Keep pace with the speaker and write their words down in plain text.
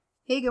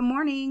Hey, good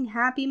morning.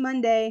 Happy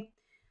Monday.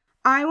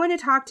 I want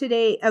to talk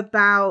today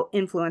about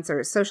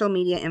influencers, social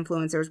media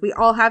influencers. We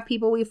all have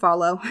people we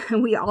follow.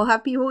 We all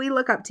have people we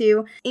look up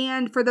to.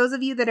 And for those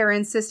of you that are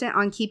insistent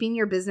on keeping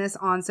your business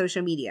on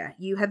social media,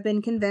 you have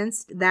been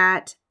convinced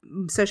that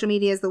social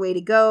media is the way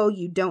to go.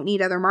 You don't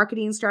need other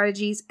marketing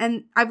strategies.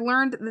 And I've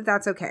learned that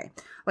that's okay.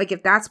 Like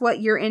if that's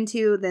what you're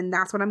into, then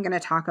that's what I'm going to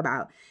talk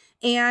about.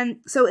 And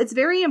so it's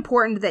very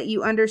important that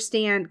you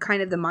understand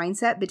kind of the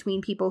mindset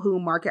between people who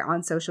market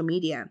on social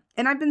media.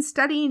 And I've been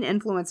studying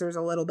influencers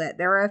a little bit.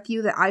 There are a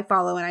few that I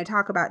follow and I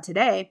talk about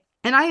today.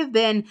 And I have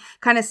been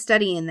kind of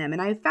studying them.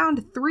 And I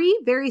found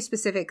 3 very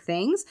specific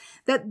things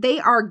that they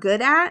are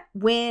good at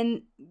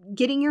when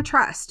getting your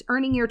trust,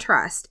 earning your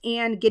trust,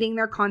 and getting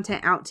their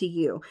content out to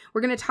you.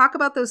 We're going to talk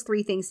about those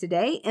 3 things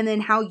today and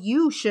then how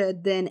you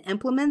should then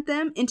implement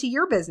them into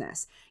your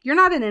business. You're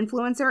not an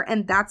influencer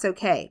and that's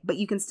okay, but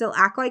you can still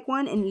act like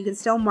one and you can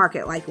still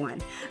market like one.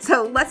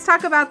 So let's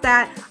talk about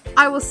that.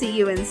 I will see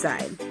you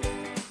inside.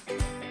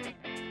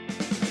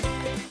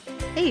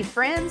 Hey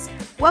friends,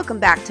 welcome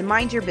back to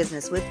Mind Your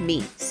Business with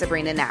me,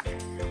 Sabrina Knapp.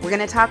 We're going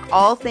to talk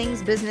all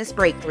things business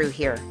breakthrough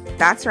here.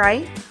 That's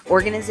right,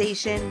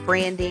 organization,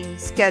 branding,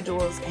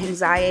 schedules,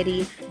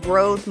 anxiety,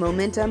 growth,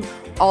 momentum,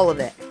 all of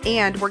it.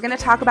 And we're going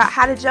to talk about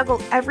how to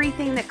juggle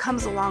everything that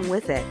comes along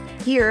with it.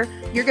 Here,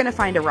 you're going to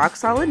find a rock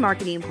solid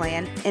marketing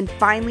plan and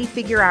finally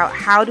figure out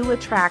how to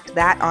attract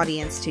that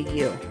audience to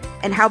you.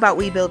 And how about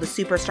we build a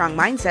super strong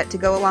mindset to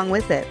go along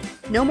with it?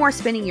 No more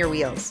spinning your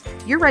wheels.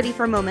 You're ready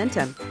for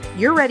momentum.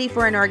 You're ready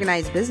for an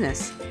organized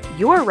business.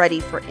 You're ready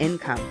for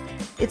income.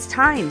 It's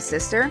time,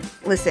 sister.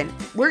 Listen,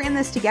 we're in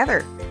this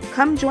together.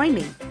 Come join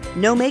me.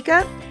 No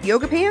makeup?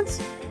 Yoga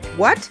pants?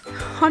 What?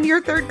 On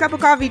your 3rd cup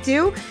of coffee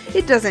too?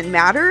 It doesn't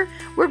matter.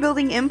 We're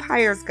building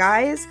empires,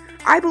 guys.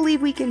 I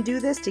believe we can do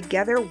this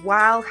together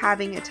while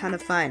having a ton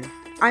of fun.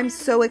 I'm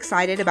so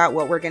excited about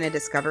what we're going to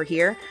discover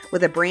here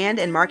with a brand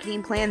and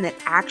marketing plan that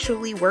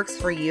actually works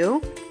for you.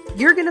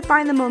 You're going to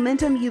find the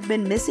momentum you've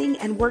been missing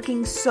and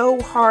working so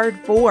hard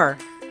for.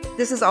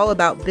 This is all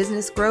about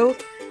business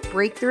growth,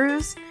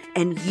 breakthroughs,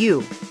 and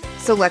you.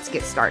 So let's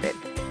get started.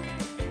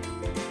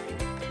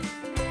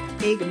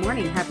 Hey, good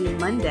morning. Happy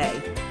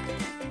Monday.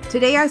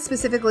 Today, I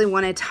specifically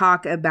want to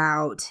talk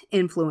about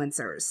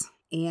influencers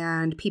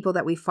and people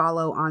that we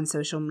follow on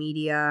social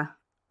media,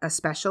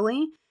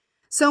 especially.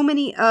 So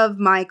many of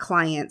my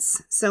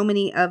clients, so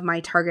many of my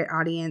target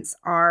audience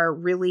are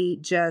really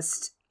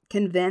just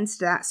convinced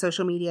that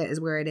social media is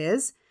where it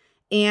is.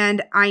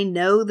 And I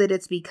know that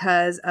it's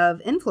because of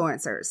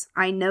influencers.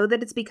 I know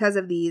that it's because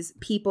of these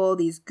people,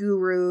 these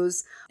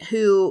gurus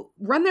who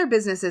run their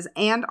businesses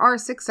and are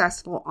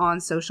successful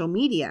on social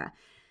media.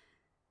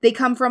 They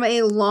come from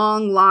a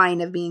long line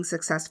of being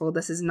successful.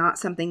 This is not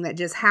something that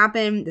just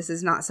happened. This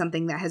is not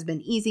something that has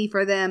been easy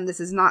for them.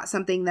 This is not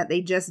something that they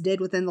just did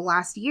within the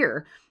last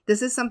year.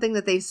 This is something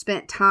that they've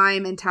spent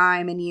time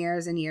and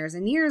years and years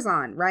and years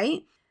on,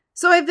 right?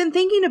 So I've been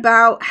thinking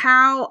about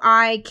how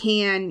I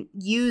can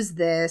use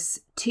this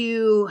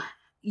to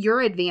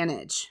your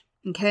advantage,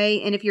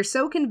 okay? And if you're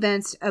so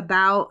convinced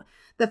about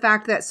the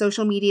fact that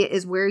social media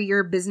is where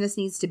your business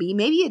needs to be,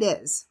 maybe it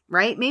is,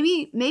 right?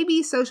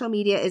 Maybe social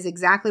media is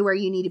exactly where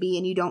you need to be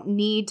and you don't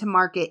need to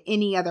market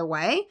any other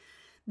way.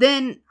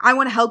 Then I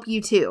want to help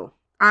you too.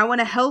 I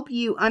want to help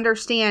you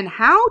understand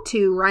how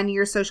to run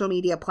your social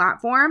media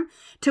platform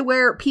to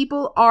where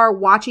people are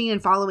watching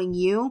and following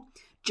you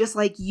just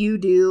like you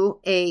do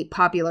a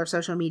popular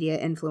social media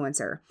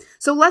influencer.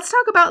 So let's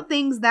talk about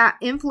things that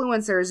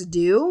influencers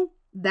do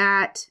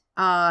that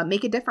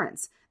make a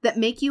difference, that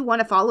make you want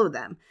to follow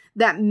them,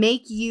 that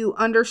make you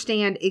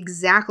understand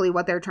exactly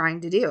what they're trying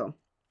to do.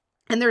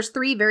 And there's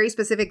 3 very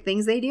specific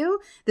things they do.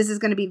 This is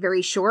going to be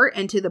very short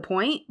and to the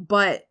point,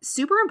 but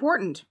super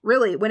important,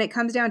 really, when it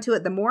comes down to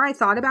it. The more I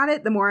thought about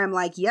it, the more I'm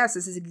like, yes,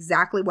 this is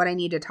exactly what I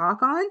need to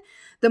talk on.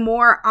 The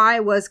more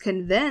I was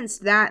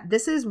convinced that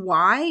this is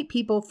why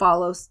people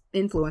follow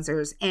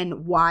influencers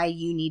and why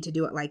you need to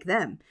do it like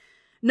them.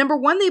 Number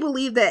 1, they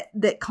believe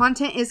that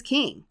content is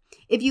king.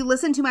 If you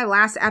listen to my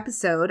last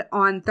episode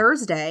on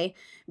Thursday,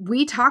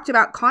 we talked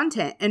about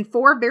content and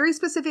 4 very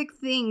specific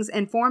things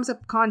and forms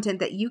of content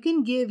that you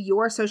can give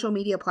your social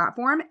media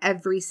platform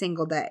every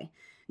single day.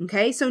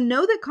 Okay, so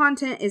know that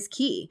content is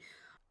key.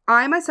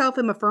 I myself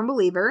am a firm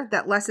believer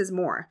that less is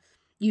more.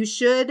 You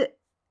should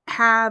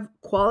have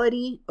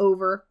quality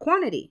over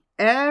quantity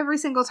every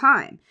single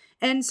time.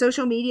 And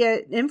social media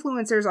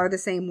influencers are the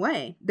same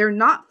way. They're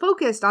not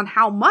focused on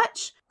how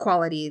much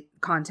quality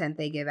content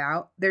they give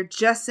out. They're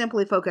just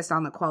simply focused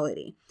on the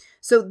quality.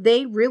 So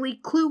they really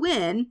clue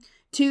in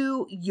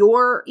to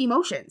your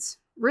emotions.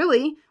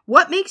 Really,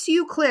 what makes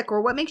you click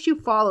or what makes you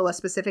follow a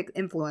specific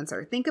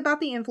influencer? Think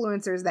about the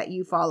influencers that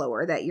you follow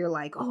or that you're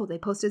like, oh, they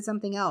posted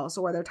something else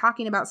or they're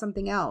talking about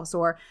something else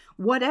or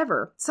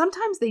whatever.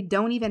 Sometimes they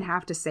don't even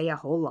have to say a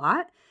whole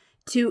lot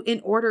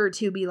in order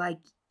to be like,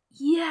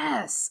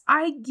 yes,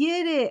 I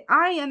get it.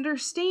 I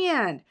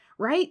understand,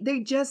 right?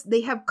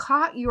 They have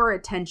caught your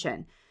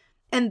attention.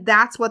 And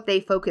that's what they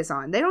focus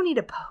on. They don't need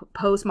to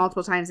post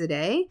multiple times a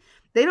day.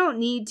 They don't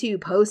need to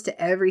post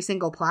to every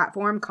single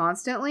platform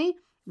constantly.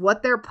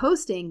 What they're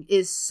posting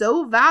is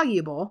so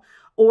valuable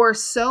or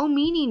so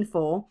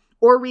meaningful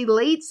or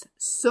relates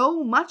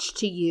so much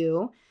to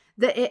you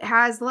that it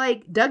has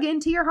like dug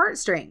into your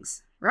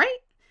heartstrings, right?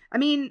 I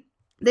mean,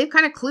 they've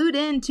kind of clued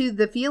into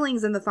the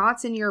feelings and the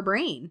thoughts in your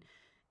brain.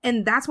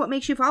 And that's what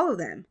makes you follow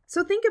them.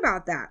 So think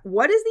about that.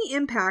 What is the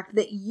impact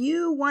that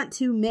you want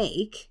to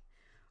make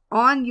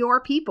on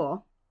your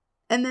people?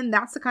 And then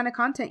that's the kind of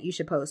content you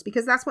should post,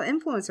 because that's what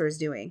influencer is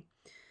doing.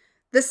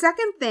 The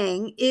second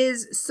thing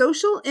is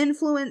social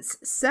influence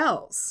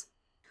sells.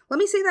 Let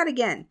me say that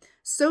again.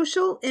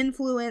 Social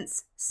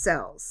influence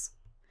sells.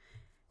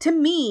 To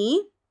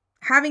me,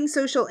 having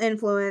social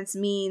influence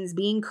means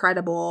being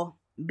credible,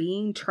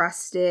 being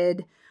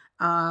trusted,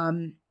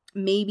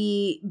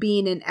 maybe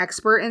being an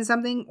expert in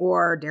something,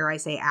 or dare I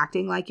say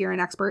acting like you're an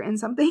expert in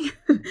something.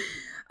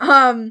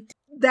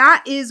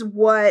 That is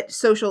what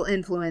social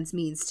influence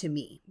means to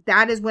me.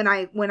 That is when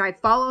I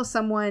follow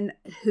someone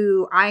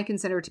who I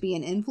consider to be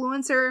an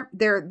influencer,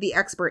 they're the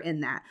expert in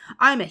that.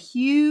 I'm a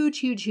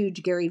huge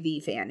Gary Vee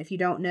fan. If you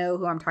don't know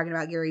who I'm talking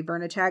about, Gary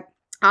Vaynerchuk,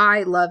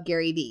 I love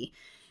Gary Vee.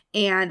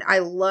 And I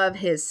love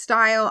his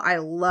style. I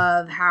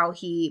love how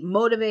he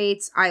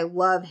motivates. I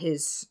love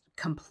his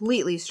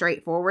completely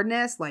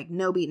straightforwardness, like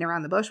no beating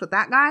around the bush with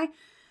that guy.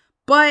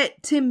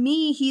 But to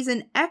me, he's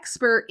an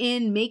expert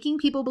in making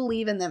people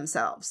believe in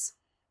themselves.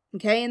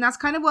 Okay. And that's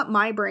kind of what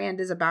my brand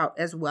is about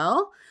as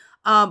well.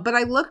 But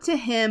I look to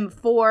him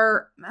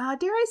for,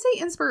 dare I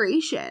say,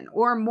 inspiration,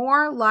 or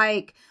more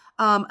like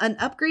an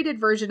upgraded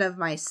version of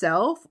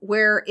myself,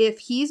 where if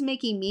he's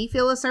making me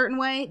feel a certain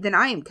way, then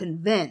I am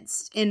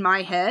convinced in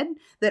my head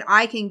that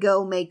I can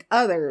go make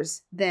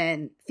others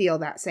then feel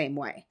that same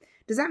way.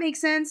 Does that make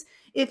sense?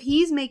 If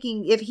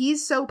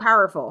he's so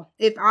powerful,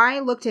 if I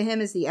look to him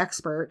as the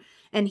expert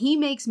and he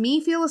makes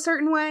me feel a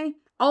certain way,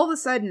 all of a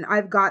sudden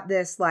I've got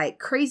this like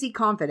crazy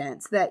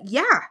confidence that,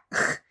 yeah,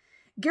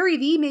 Gary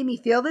Vee made me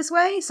feel this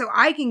way, so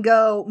I can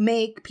go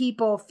make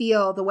people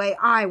feel the way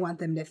I want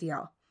them to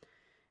feel.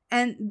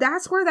 And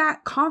that's where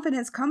that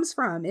confidence comes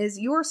from, is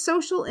your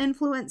social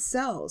influence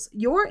sells.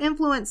 Your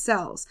influence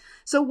sells.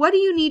 So what do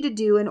you need to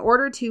do in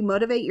order to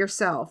motivate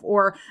yourself?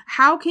 Or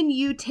how can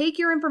you take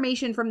your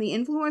information from the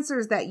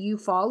influencers that you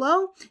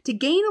follow to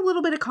gain a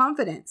little bit of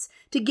confidence,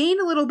 to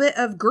gain a little bit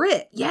of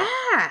grit? Yeah,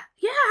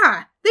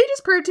 they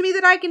just proved to me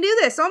that I can do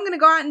this, so I'm going to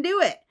go out and do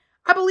it.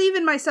 I believe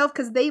in myself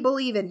because they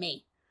believe in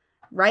me,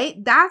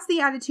 right? That's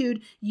the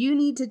attitude you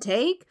need to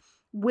take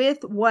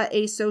with what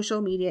a social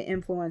media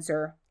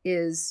influencer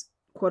is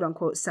quote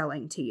unquote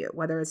selling to you,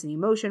 whether it's an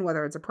emotion,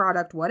 whether it's a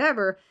product,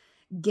 whatever.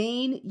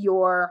 Gain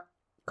your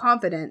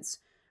confidence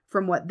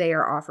from what they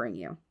are offering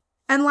you.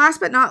 And last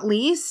but not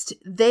least,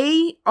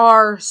 they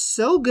are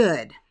so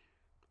good,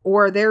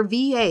 or their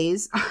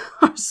VAs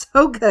are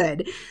so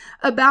good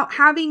about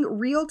having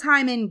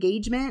real-time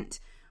engagement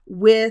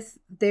with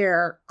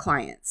their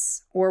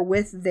clients or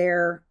with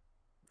their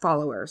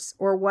followers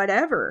or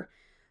whatever.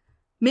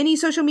 Many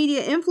social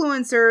media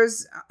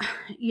influencers,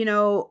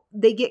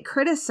 they get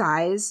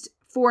criticized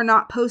for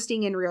not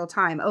posting in real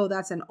time. Oh,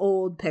 that's an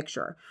old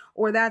picture,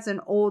 or that's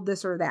an old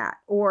this or that.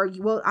 Or,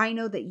 well, I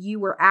know that you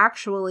were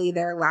actually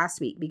there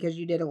last week because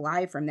you did a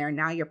live from there.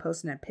 Now you're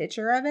posting a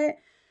picture of it.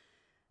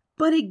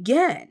 But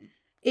again,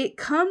 it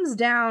comes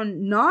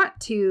down not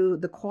to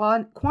the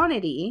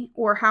quantity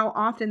or how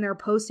often they're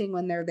posting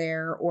when they're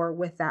there or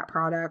with that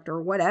product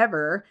or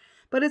whatever,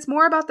 but it's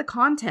more about the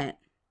content.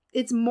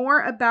 It's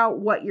more about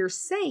what you're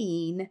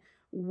saying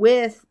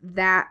with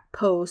that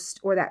post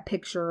or that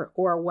picture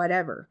or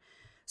whatever.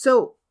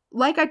 So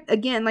like I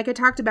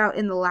talked about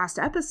in the last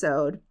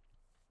episode,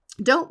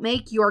 don't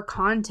make your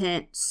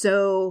content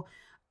so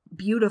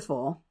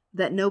beautiful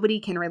that nobody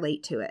can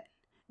relate to it.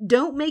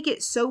 Don't make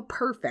it so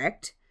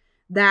perfect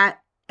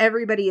that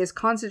everybody is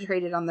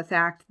concentrated on the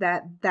fact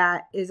that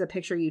that is a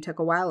picture you took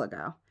a while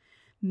ago.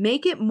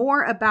 Make it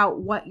more about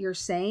what you're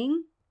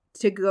saying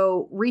to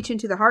go reach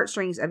into the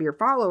heartstrings of your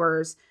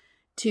followers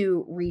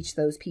to reach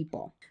those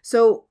people.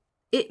 So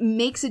it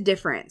makes a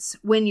difference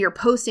when you're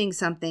posting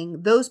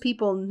something. Those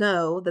people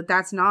know that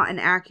that's not an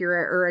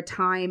accurate or a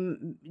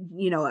time,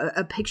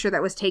 a picture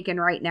that was taken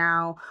right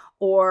now,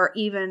 or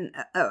even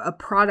a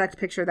product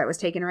picture that was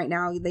taken right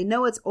now. They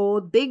know it's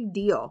old. Big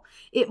deal.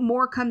 It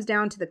more comes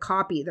down to the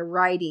copy, the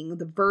writing,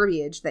 the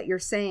verbiage that you're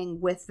saying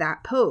with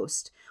that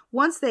post.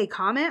 Once they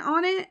comment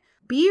on it,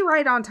 be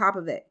right on top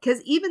of it.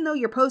 Because even though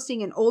you're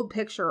posting an old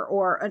picture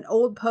or an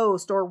old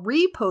post or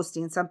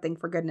reposting something,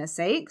 for goodness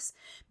sakes,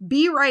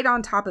 be right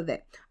on top of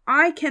it.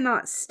 I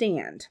cannot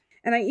stand,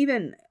 and I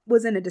even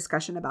was in a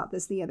discussion about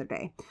this the other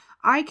day,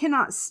 I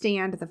cannot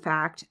stand the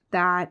fact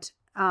that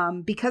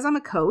because I'm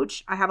a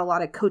coach, I have a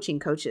lot of coaching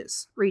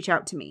coaches reach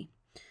out to me.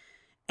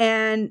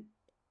 And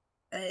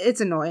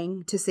it's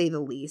annoying, to say the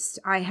least.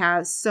 I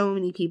have so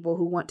many people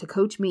who want to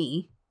coach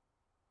me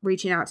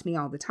reaching out to me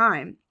all the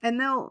time, and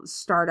they'll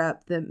start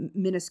up the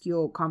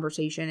minuscule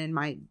conversation in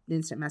my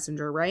instant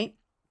messenger, right?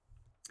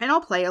 And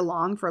I'll play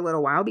along for a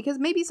little while because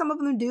maybe some of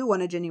them do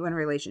want a genuine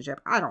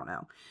relationship. I don't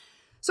know.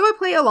 So I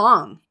play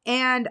along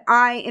and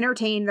I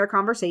entertain their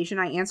conversation.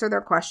 I answer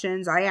their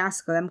questions. I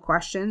ask them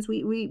questions.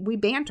 We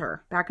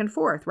banter back and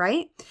forth,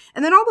 right?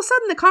 And then all of a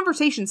sudden the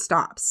conversation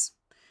stops.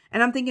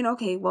 And I'm thinking,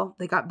 okay, well,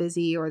 they got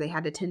busy or they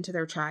had to tend to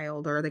their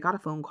child or they got a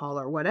phone call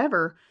or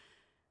whatever.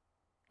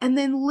 And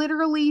then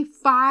literally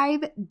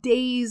 5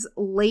 days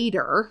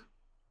later,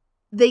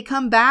 they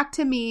come back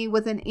to me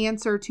with an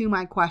answer to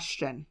my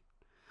question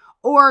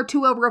or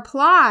to a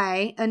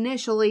reply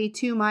initially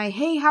to my,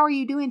 hey, how are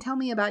you doing? Tell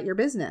me about your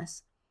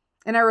business.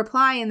 And I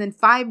reply, and then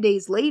 5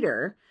 days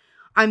later,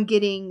 I'm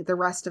getting the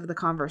rest of the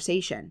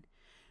conversation.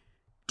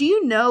 Do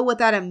you know what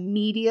that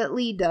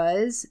immediately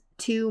does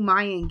to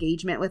my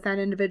engagement with that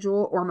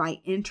individual or my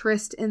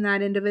interest in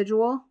that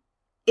individual?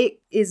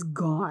 It is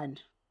gone.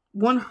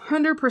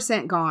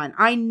 100% gone.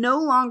 I no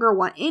longer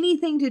want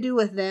anything to do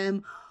with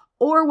them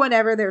or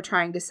whatever they're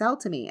trying to sell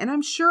to me. And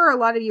I'm sure a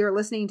lot of you are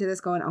listening to this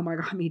going, oh my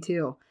God, me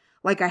too.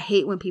 Like, I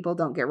hate when people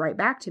don't get right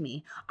back to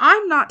me.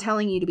 I'm not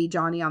telling you to be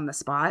Johnny on the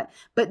spot,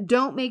 but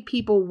don't make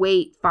people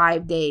wait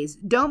 5 days.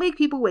 Don't make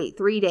people wait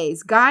 3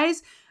 days.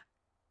 Guys,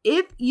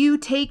 if you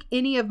take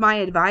any of my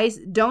advice,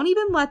 don't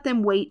even let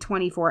them wait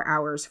 24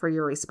 hours for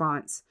your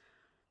response.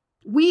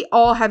 We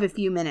all have a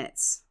few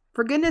minutes.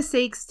 For goodness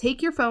sakes,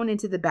 take your phone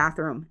into the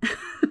bathroom,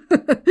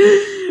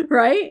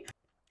 right?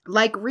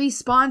 Like,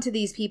 respond to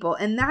these people.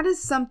 And that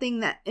is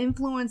something that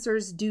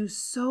influencers do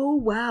so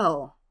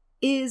well,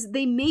 is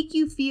they make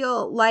you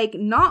feel like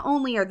not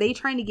only are they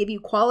trying to give you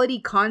quality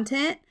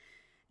content,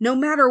 no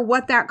matter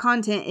what that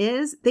content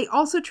is, they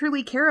also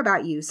truly care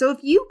about you. So if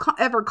you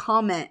ever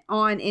comment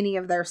on any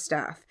of their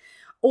stuff,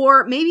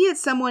 or maybe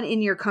it's someone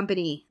in your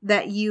company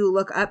that you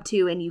look up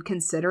to and you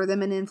consider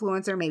them an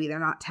influencer. Maybe they're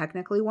not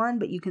technically one,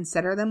 but you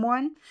consider them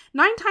one.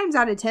 9 times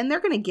out of 10, they're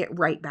going to get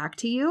right back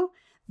to you.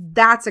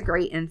 That's a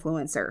great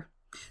influencer.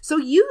 So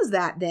use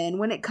that then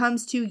when it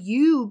comes to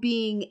you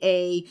being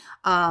a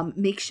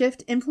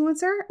makeshift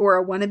influencer or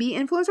a wannabe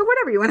influencer,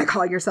 whatever you want to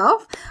call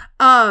yourself,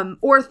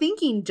 or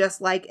thinking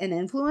just like an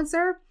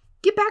influencer.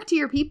 Get back to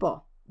your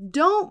people.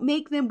 Don't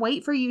make them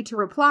wait for you to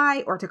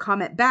reply or to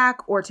comment back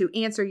or to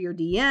answer your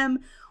DM,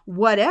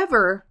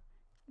 whatever.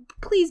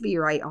 Please be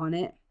right on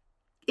it.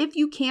 If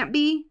you can't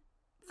be,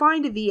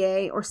 find a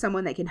VA or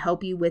someone that can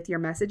help you with your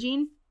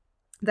messaging.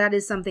 That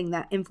is something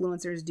that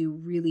influencers do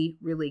really,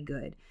 really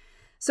good.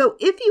 So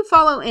if you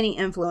follow any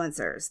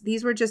influencers,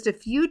 these were just a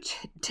few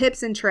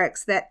tips and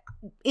tricks that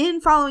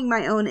in following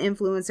my own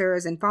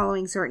influencers and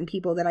following certain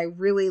people that I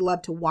really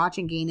love to watch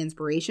and gain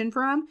inspiration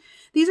from,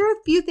 these are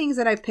a few things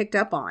that I've picked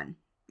up on,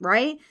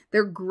 right?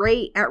 They're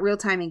great at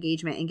real-time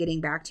engagement and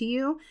getting back to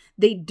you.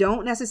 They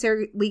don't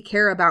necessarily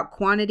care about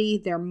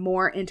quantity. They're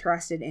more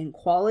interested in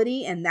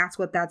quality, and that's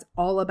what that's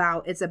all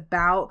about. It's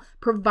about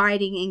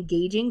providing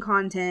engaging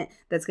content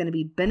that's going to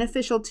be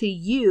beneficial to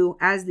you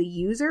as the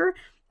user,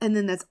 and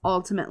then that's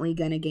ultimately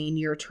going to gain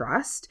your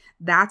trust.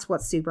 That's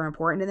what's super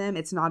important to them.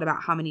 It's not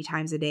about how many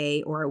times a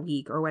day or a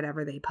week or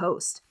whatever they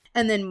post.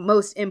 And then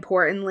most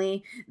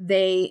importantly,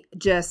 they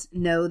just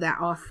know that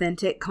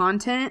authentic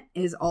content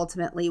is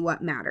ultimately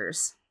what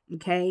matters.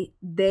 Okay?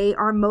 They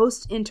are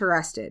most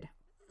interested,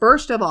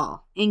 first of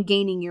all, in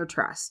gaining your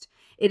trust.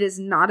 It is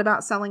not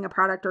about selling a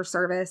product or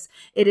service.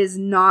 It is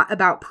not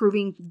about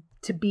proving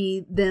to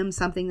be them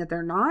something that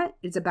they're not.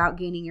 It's about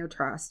gaining your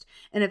trust.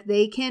 And if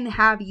they can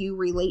have you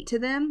relate to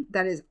them,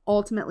 that is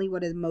ultimately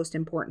what is most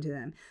important to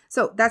them.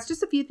 So that's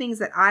just a few things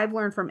that I've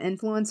learned from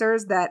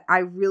influencers that I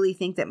really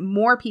think that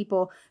more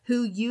people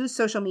who use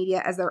social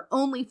media as their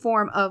only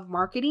form of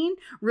marketing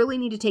really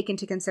need to take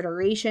into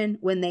consideration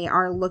when they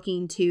are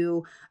looking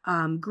to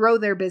grow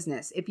their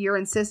business. If you're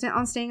insistent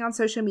on staying on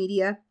social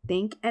media,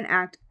 think and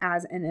act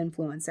as an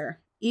influencer.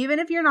 Even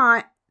if you're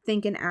not,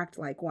 think and act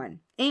like one.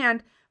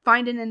 And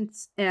find an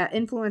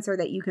influencer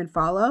that you can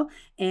follow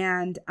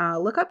and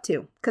look up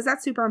to, because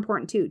that's super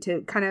important too,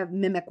 to kind of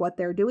mimic what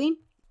they're doing.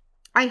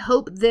 I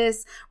hope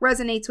this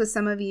resonates with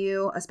some of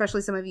you,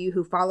 especially some of you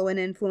who follow an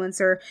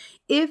influencer.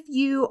 If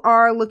you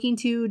are looking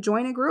to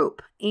join a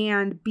group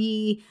and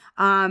be,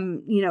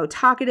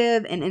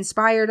 talkative and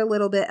inspired a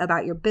little bit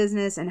about your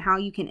business and how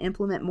you can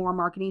implement more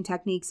marketing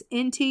techniques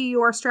into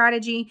your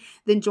strategy,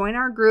 then join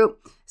our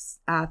group,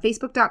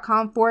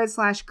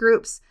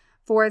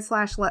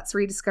 facebook.com/groups/Let's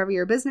Rediscover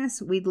Your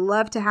Business. We'd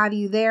love to have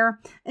you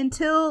there.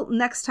 Until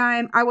next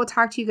time, I will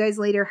talk to you guys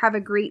later. Have a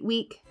great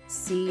week.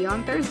 See you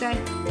on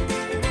Thursday.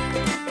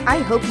 I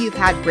hope you've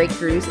had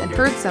breakthroughs and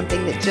heard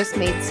something that just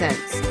made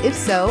sense. If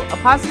so, a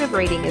positive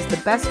rating is the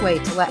best way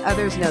to let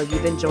others know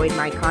you've enjoyed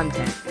my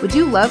content. Would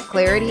you love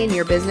clarity in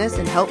your business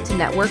and help to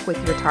network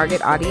with your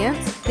target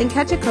audience? Then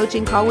catch a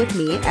coaching call with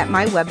me at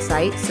my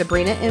website,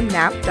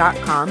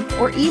 sabrinamknapp.com,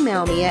 or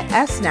email me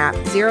at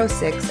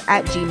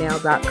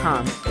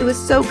snap06@gmail.com. It was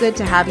so good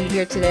to have you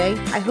here today.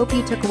 I hope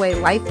you took away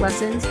life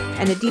lessons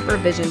and a deeper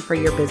vision for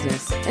your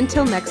business.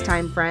 Until next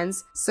time,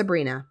 friends,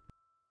 Sabrina.